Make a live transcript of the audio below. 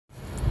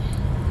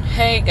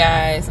Hey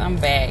guys, I'm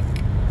back.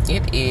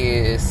 It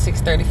is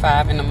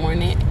 6:35 in the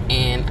morning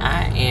and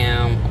I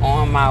am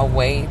on my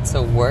way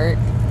to work,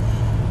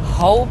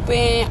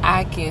 hoping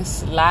I can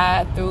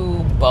slide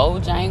through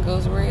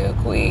Bojangles real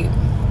quick.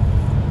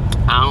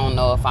 I don't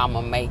know if I'm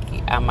gonna make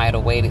it. I might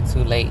have waited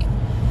too late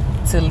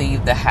to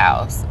leave the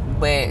house,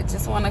 but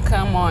just want to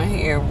come on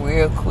here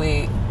real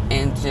quick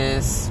and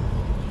just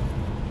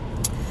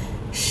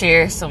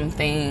share some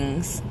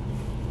things.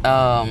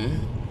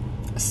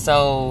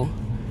 So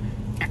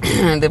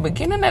the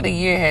beginning of the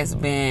year has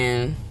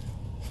been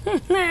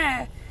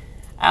I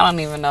don't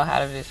even know how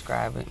to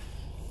describe it.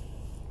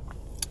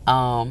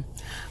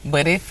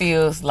 But it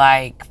feels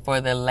like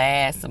for the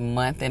last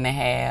month and a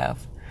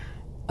half,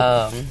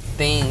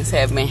 things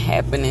have been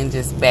happening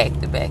just back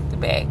to back to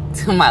back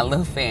to my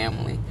little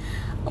family.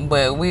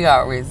 But we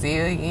are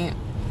resilient,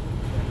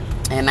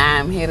 and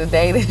I'm here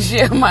today to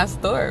share my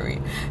story.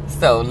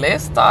 So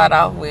let's start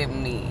off with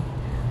me.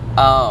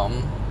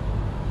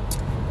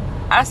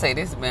 I say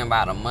this has been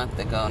about a month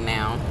ago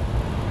now,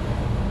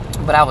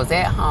 but I was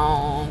at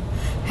home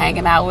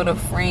hanging out with a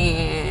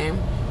friend,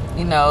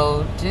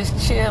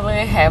 just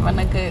chilling, having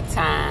a good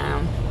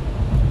time.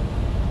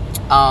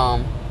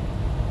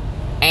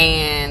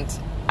 And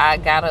I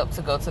got up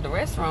to go to the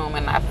restroom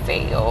and I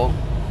fell,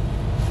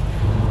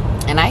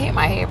 and I hit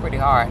my head pretty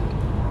hard.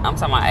 I'm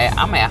talking about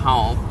I'm at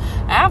home.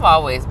 I've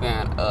always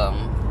been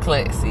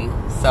klutzy,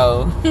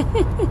 so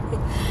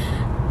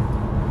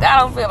I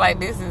don't feel like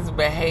this is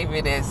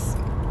behavior that's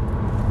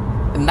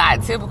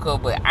not typical,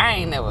 but I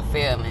ain't never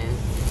failing,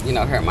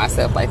 hurt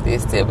myself like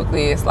this.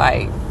 Typically, it's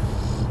like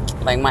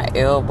my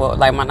elbow,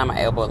 like not my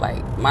elbow,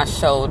 like my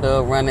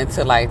shoulder run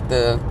into like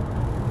the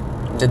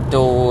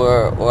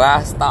door, or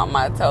I stomp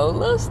my toe,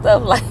 little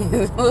stuff like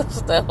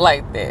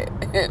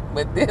that.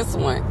 But this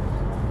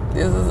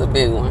is a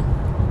big one,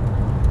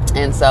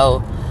 and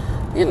so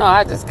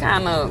I just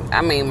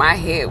my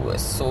head was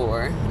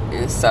sore,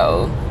 and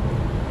so.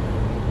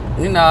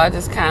 I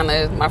just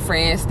my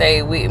friend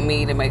stayed with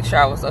me to make sure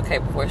I was okay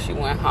before she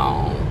went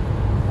home.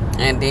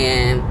 And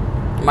then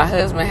my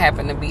husband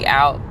happened to be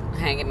out,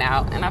 hanging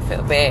out, and I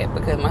felt bad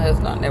because my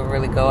husband don't never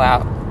really go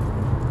out.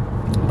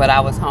 But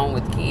I was home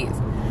with kids.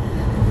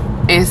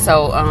 And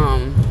so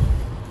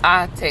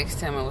I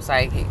texted him and was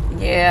like,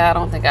 yeah, I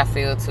don't think I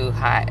feel too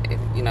hot.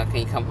 Can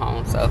you come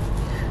home? So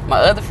my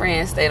other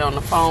friend stayed on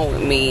the phone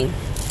with me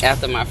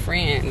after my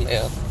friend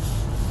left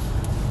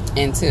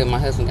until my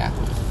husband got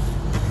home.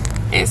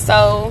 And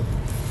so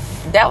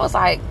that was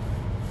either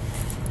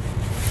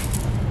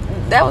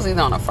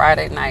on a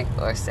Friday night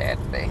or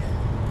Saturday.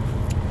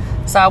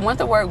 So I went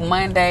to work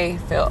Monday,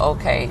 felt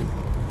okay.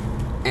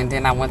 And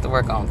then I went to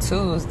work on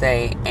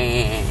Tuesday,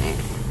 and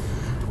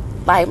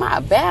my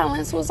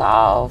balance was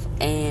off,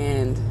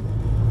 and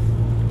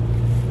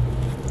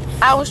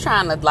I was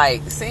trying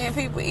to send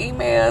people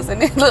emails,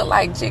 and it looked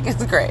like chicken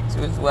scratch,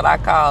 which is what I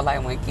call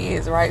when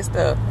kids write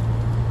stuff.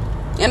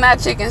 And not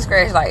chicken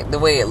scratch the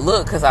way it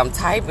looked because I'm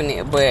typing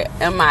it, but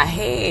in my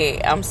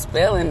head I'm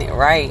spelling it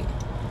right.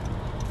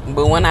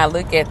 But when I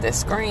look at the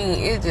screen,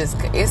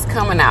 it's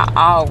coming out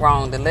all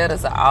wrong. The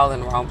letters are all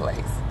in the wrong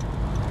place.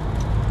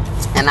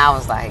 And I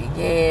was like,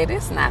 yeah,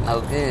 this is not no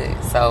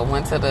good. So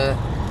went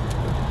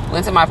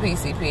to my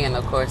PCP, and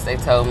of course they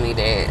told me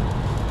that.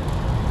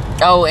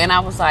 Oh, and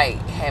I was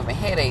having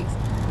headaches,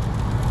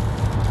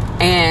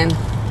 and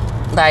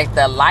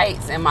the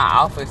lights in my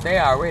office, they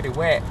already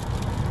wet.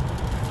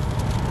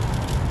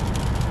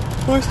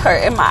 Was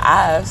hurting my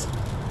eyes.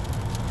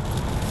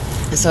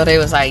 And so they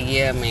was like,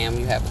 yeah, ma'am,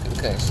 you have a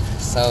concussion.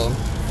 So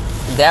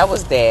that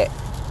was that.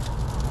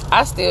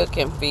 I still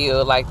can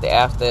feel the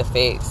after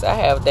effects. I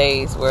have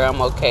days where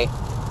I'm okay,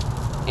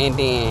 and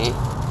then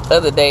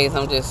other days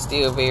I'm just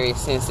still very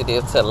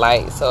sensitive to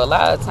light. So a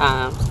lot of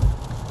times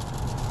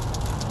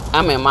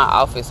I'm in my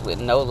office with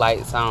no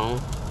lights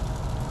on,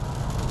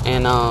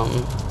 and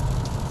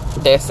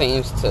that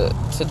seems to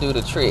do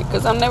the trick,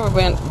 because I've never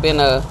been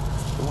a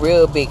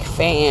real big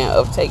fan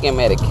of taking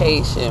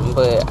medication,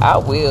 but I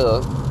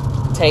will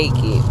take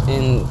it,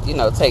 and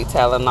take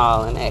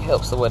Tylenol, and that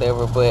helps or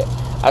whatever. But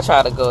I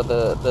try to go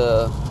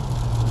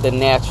the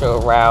natural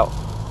route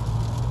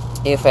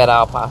if at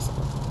all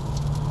possible.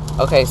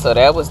 Okay, so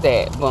that was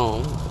that.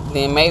 Boom.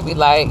 Then maybe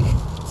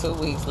 2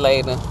 weeks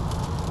later,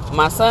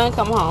 my son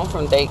come home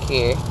from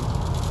daycare,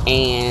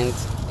 and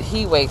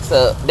he wakes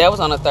up. That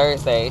was on a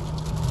Thursday.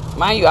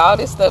 Mind you, all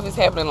this stuff is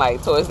happening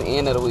towards the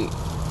end of the week.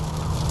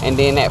 And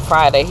then that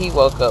Friday, he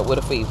woke up with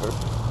a fever.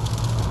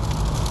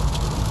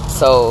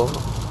 So,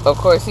 of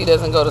course, he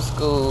doesn't go to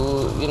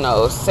school.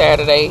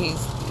 Saturday,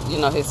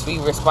 his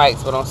fever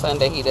spikes, but on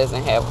Sunday, he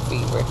doesn't have a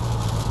fever.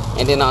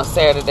 And then on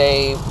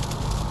Saturday,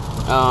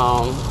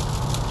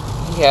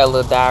 he had a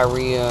little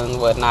diarrhea and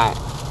whatnot.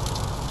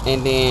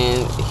 And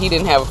then he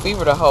didn't have a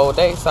fever the whole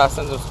day, so I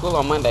sent him to school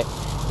on Monday.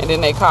 And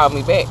then they called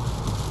me back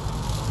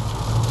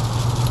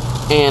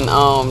and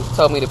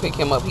told me to pick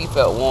him up. He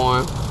felt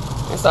warm.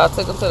 And so I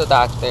took him to the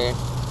doctor.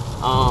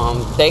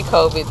 They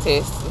COVID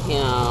tested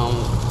him,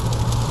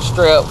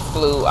 strep,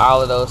 flu,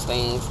 all of those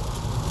things.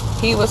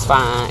 He was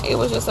fine. It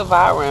was just a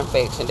viral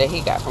infection that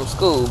he got from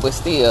school, but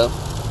still,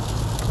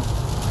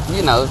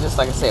 you know, just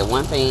like I said,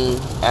 one thing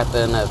after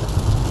another.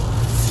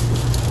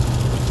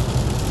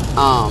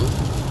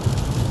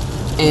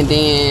 And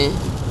then,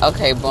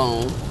 okay,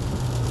 boom.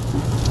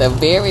 The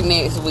very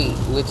next week,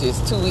 which is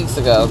 2 weeks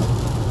ago,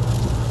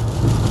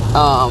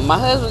 my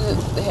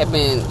husband had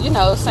been, you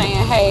know,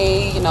 saying,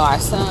 hey, you know, our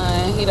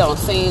son, he don't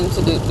seem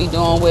to be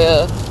doing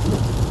well.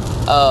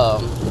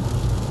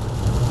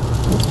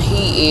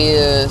 He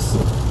is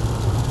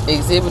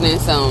exhibiting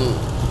some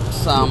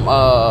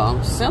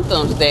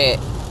symptoms that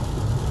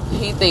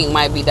he think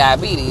might be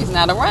diabetes.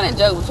 Now, the running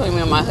joke between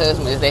me and my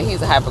husband is that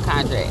he's a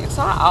hypochondriac.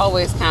 So I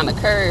always kind of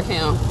curve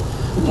him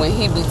when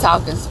he be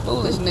talking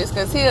foolishness,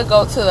 because he'll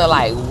go to the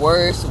like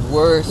worst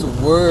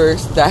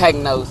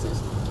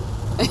diagnosis.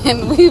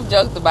 And we've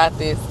joked about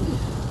this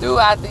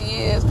throughout the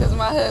years, because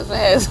my husband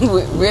has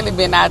really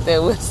been out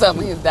there with some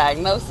of his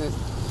diagnoses,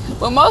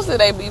 but mostly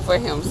they be for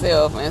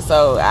himself. And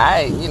so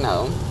I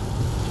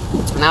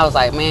was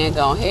like, man,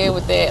 go ahead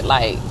with that.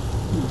 Like,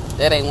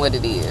 that ain't what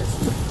it is.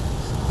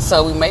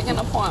 So we make an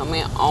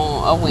appointment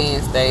on a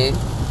Wednesday,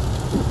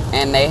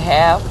 and they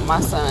have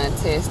my son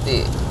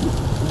tested.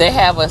 They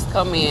have us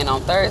come in on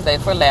Thursday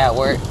for lab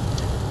work,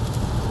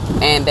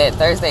 and that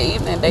Thursday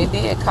evening they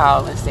did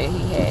call and say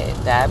he had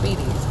diabetes.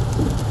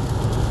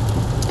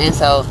 And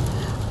so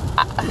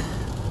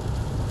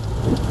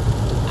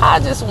I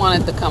just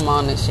wanted to come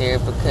on and share,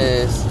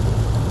 because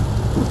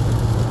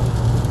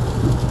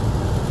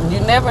you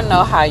never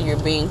know how you're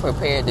being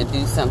prepared to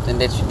do something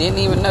that you didn't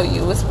even know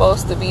you were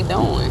supposed to be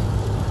doing.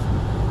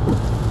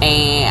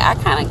 And I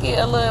kind of get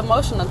a little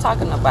emotional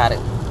talking about it.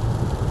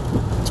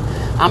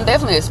 I'm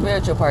definitely a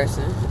spiritual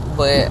person,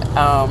 but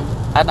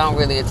I don't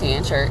really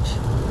attend church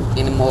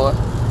anymore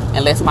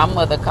unless my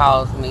mother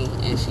calls me,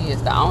 and she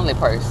is the only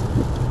person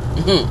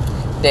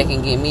that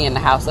can get me in the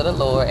house of the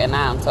Lord, and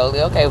I'm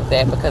totally okay with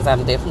that, because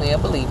I'm definitely a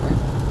believer.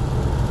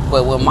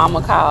 But when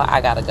mama call,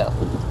 I gotta go.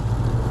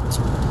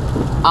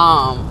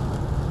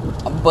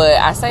 But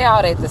I say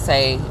all that to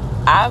say,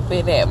 I've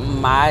been at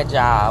my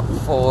job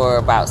for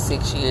about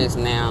 6 years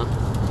now,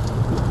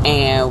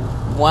 and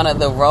one of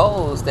the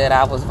roles that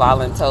I was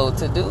volunteered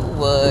to do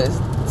was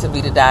to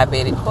be the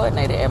diabetic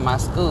coordinator at my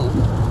school.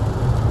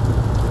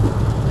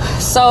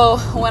 So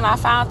when I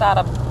found out,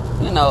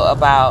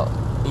 about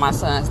my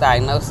son's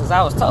diagnosis,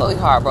 I was totally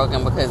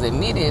heartbroken, because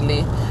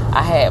immediately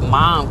I had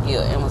mom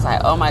guilt and was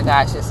like, oh my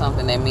gosh, it's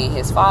something that me and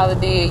his father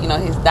did. You know,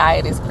 his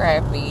diet is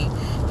crappy.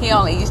 He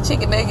only eats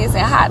chicken nuggets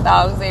and hot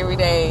dogs every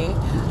day.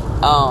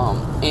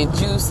 And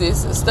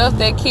juices, stuff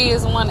that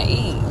kids want to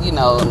eat,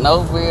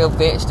 no real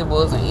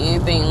vegetables or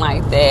anything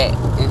like that.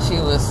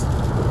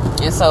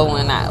 And so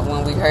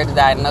when we heard the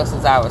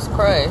diagnosis, I was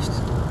crushed.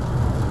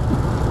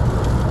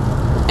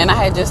 And I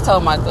had just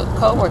told my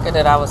coworker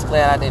that I was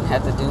glad I didn't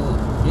have to deal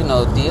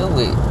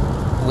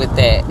with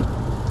that.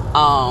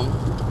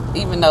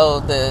 Even though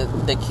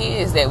the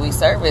kids that we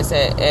service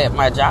at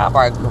my job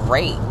are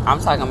great. I'm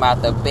talking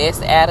about the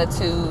best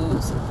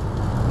attitudes,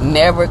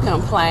 never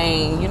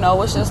complain.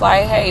 It's just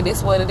like, hey, this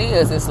is what it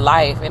is. It's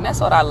life. And that's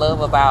what I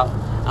love about,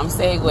 I'm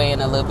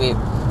segueing a little bit,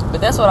 but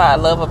that's what I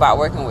love about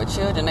working with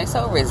children. They're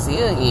so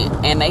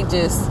resilient, and they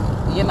just,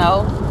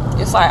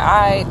 it's like,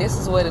 all right, this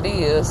is what it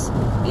is.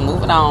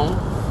 Moving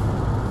on.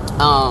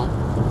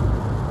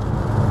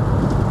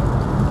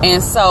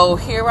 And so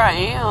here I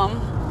am,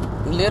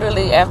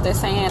 literally after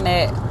saying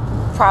that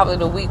probably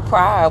the week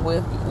prior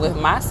with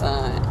my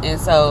son.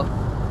 And so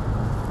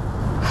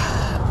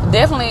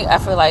definitely, I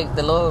feel like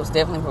the Lord was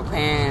definitely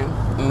preparing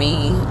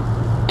me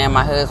and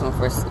my husband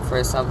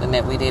for something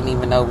that we didn't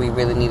even know we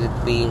really needed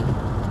to be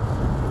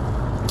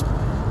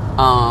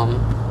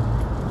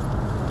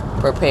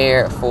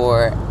prepared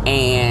for.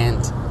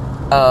 And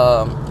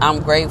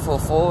I'm grateful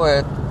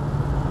for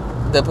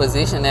the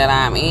position that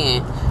I'm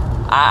in.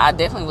 I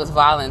definitely was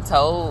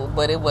voluntold,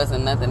 but it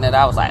wasn't nothing that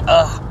I was like,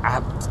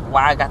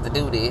 why I got to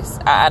do this.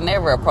 I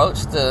never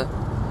approached the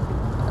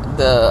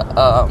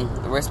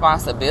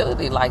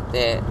responsibility like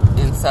that.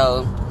 And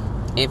so,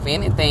 if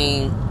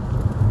anything,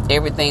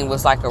 everything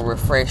was like a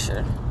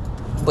refresher.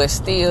 But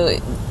still,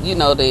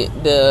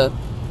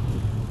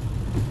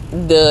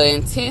 the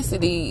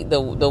intensity,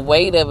 the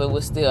weight of it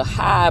was still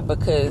high,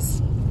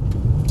 because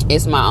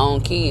it's my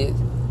own kids.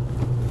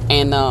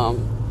 And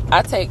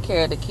I take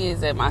care of the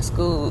kids at my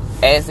school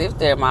as if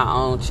they're my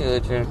own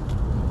children,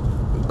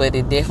 but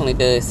it definitely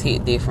does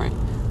hit different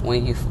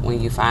when you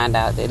find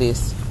out that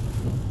it's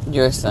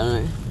your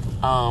son.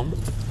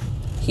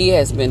 He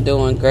has been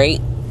doing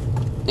great,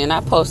 and I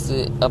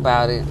posted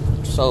about it.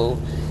 So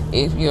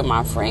if you're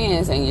my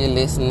friends and you're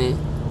listening,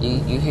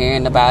 you're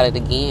hearing about it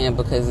again,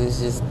 because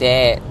it's just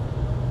that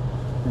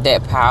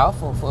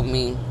powerful for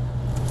me.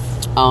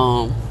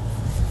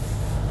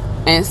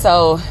 And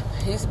so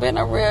he's been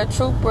a real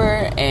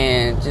trooper,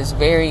 and just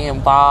very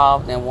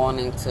involved and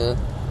wanting to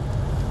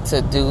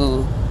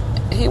do.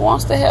 He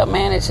wants to help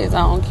manage his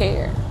own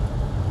care,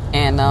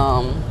 and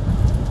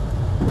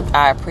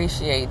I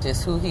appreciate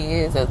just who he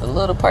is as a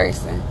little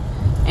person,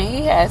 And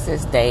he has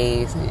his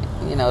days.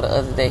 You know, the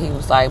other day he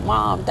was like,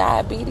 Mom,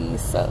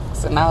 diabetes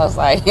sucks. And I was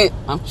like,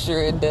 I'm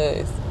sure it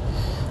does.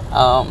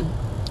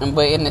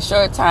 But in the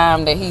short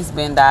time that he's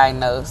been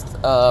diagnosed,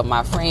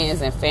 my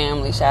friends and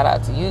family, shout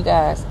out to you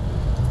guys,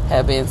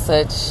 have been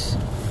such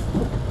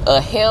a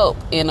help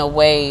in a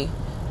way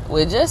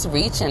with just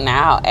reaching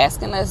out,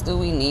 asking us, do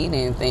we need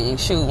anything?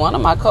 Shoot, one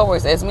of my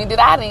coworkers asked me, did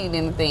I need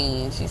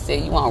anything? She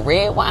said, you want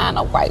red wine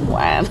or white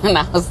wine? And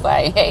I was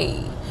like,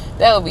 hey,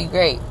 that would be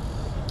great.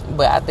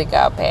 But I think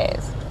I'll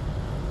pass.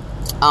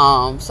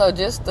 So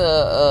just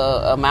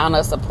the amount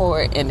of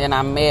support. And then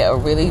I met a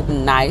really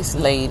nice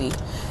lady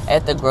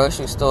at the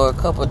grocery store a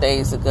couple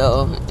days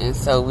ago. And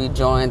so we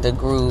joined a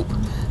group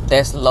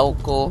that's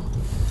local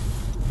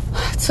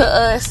to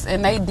us,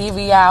 and they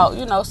divvy out,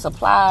 you know,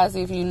 supplies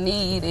if you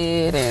need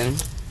it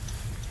and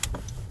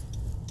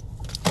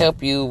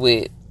help you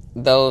with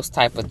those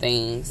type of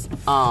things.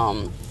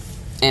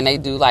 And they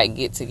do like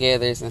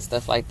get-togethers and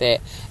stuff like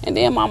that. And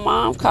then my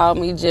mom called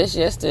me just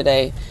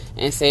yesterday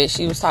and said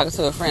she was talking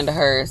to a friend of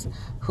hers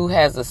who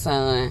has a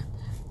son,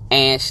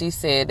 and she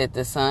said that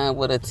the son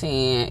would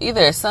attend,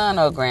 either a son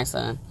or a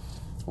grandson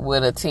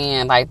would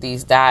attend like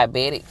these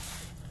diabetic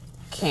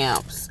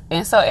camps.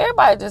 And so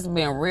everybody just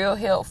been real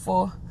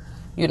helpful,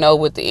 you know,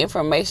 with the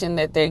information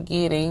that they're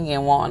getting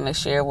and wanting to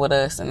share with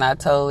us. And I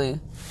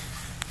totally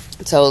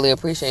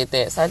appreciate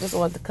that. So I just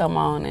wanted to come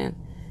on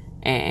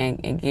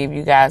and give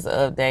you guys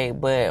an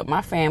update. But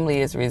my family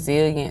is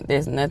resilient.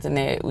 There's nothing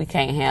that we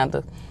can't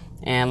handle.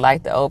 And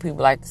like the old people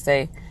like to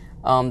say,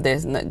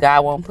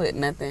 God won't put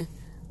nothing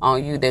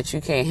on you that you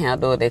can't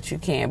handle or that you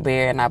can't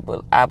bear. And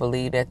I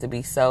believe that to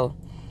be so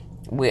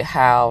with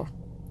how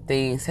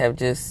things have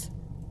just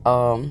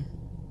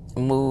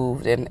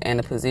moved and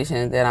the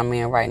position that I'm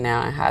in right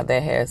now, and how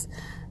that has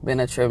been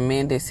a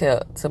tremendous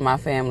help to my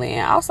family.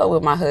 And also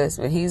with my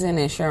husband, he's in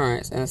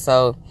insurance, and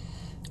so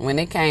when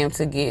it came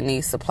to getting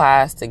these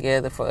supplies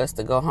together for us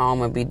to go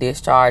home and be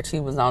discharged,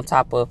 he was on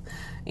top of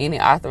any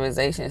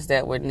authorizations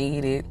that were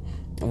needed,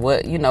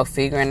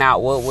 figuring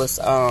out what was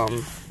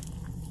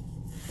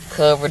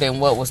covered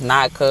and what was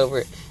not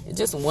covered. It's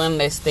just one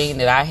less thing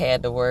that I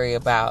had to worry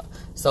about.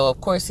 So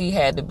of course he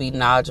had to be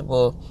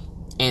knowledgeable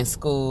and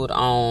schooled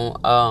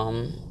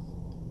on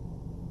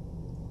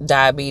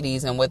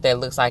diabetes and what that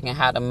looks like and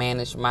how to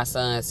manage our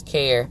son's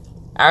care.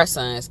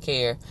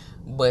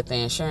 But the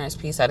insurance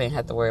piece I didn't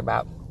have to worry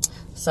about.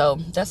 So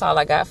that's all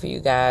I got for you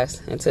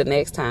guys. Until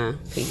next time,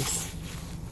 peace.